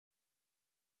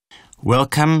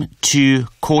Welcome to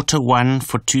Quarter 1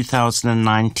 for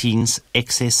 2019's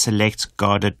Excess Select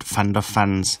Guarded Fund of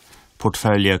Funds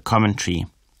Portfolio Commentary.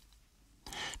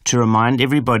 To remind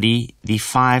everybody, the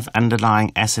 5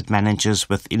 underlying asset managers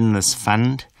within this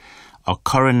fund are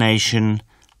Coronation,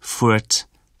 Fort,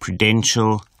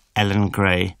 Prudential, Allan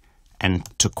Gray, and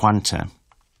Tequanta.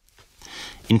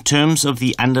 In terms of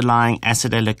the underlying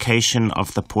asset allocation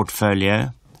of the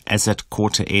portfolio, as at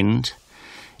quarter end,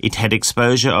 it had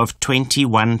exposure of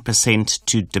 21%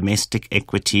 to domestic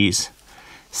equities,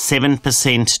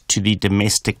 7% to the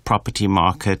domestic property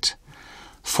market,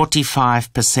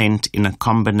 45% in a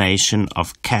combination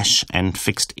of cash and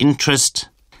fixed interest,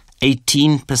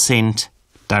 18%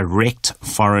 direct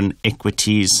foreign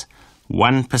equities,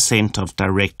 1% of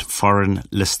direct foreign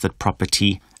listed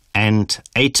property, and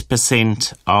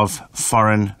 8% of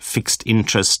foreign fixed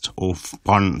interest or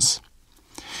bonds.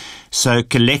 So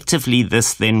collectively,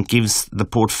 this then gives the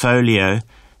portfolio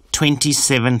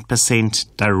 27%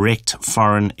 direct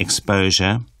foreign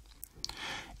exposure.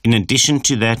 In addition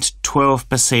to that,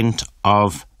 12%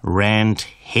 of rand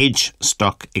hedge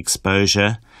stock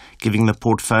exposure, giving the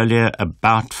portfolio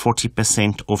about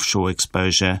 40% offshore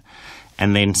exposure,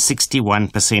 and then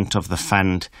 61% of the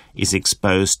fund is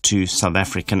exposed to South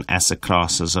African asset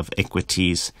classes of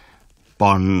equities,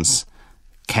 bonds,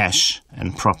 cash,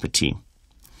 and property.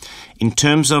 In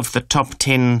terms of the top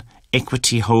 10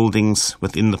 equity holdings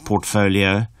within the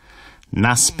portfolio,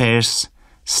 Naspers,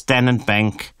 Standard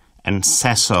Bank, and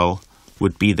Sasol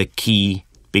would be the key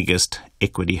biggest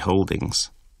equity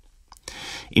holdings.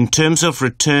 In terms of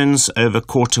returns over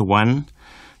quarter 1,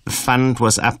 the fund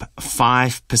was up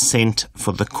 5%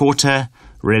 for the quarter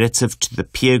relative to the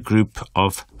peer group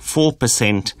of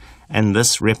 4%, and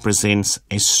this represents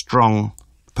a strong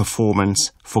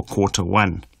performance for quarter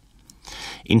 1.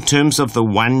 In terms of the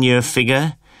 1-year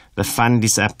figure, the fund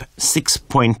is up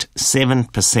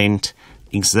 6.7%,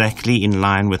 exactly in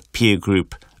line with peer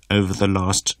group over the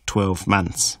last 12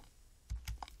 months.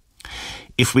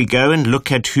 If we go and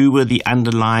look at who were the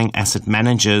underlying asset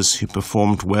managers who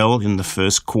performed well in the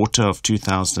first quarter of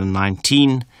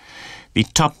 2019, the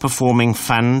top performing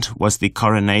fund was the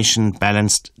Coronation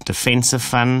Balanced Defensive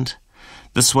Fund.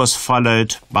 This was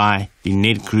followed by the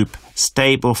Nedgroup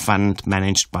Stable Fund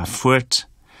managed by Fort,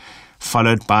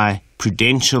 followed by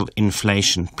Prudential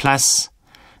Inflation Plus,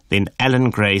 then Allan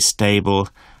Gray Stable,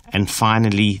 and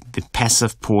finally the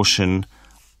passive portion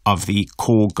of the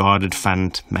Core Guarded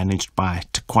Fund managed by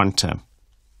Tequanta.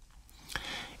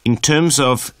 In terms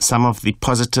of some of the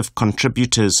positive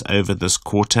contributors over this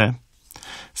quarter,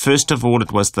 first of all,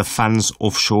 it was the fund's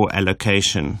offshore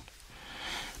allocation.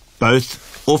 Both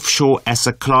offshore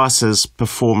asset classes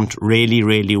performed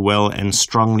really well and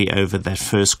strongly over that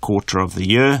first quarter of the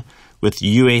year, with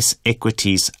US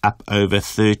equities up over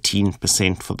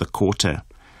 13% for the quarter.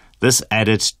 This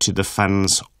added to the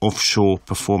fund's offshore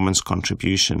performance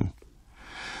contribution.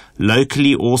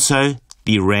 Locally also,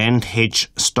 the rand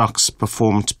hedge stocks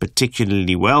performed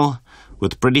particularly well,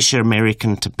 with British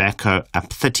American Tobacco up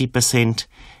 30%,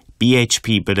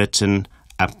 BHP Billiton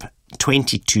up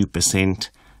 22%,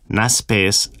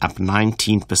 Naspers up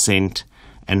 19%,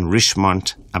 and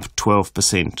Richemont up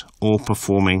 12%, all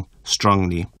performing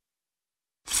strongly.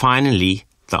 Finally,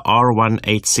 the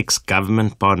R186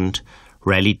 government bond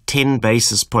rallied 10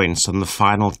 basis points on the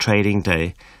final trading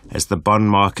day as the bond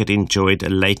market enjoyed a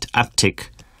late uptick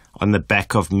on the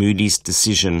back of Moody's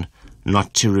decision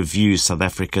not to review South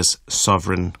Africa's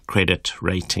sovereign credit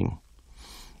rating.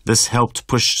 This helped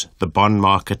push the bond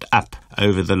market up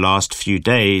over the last few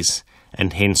days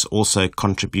and hence also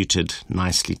contributed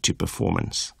nicely to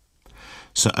performance.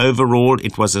 So overall,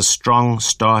 it was a strong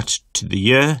start to the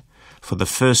year for the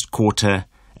first quarter,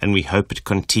 and we hope it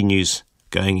continues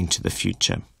going into the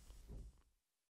future.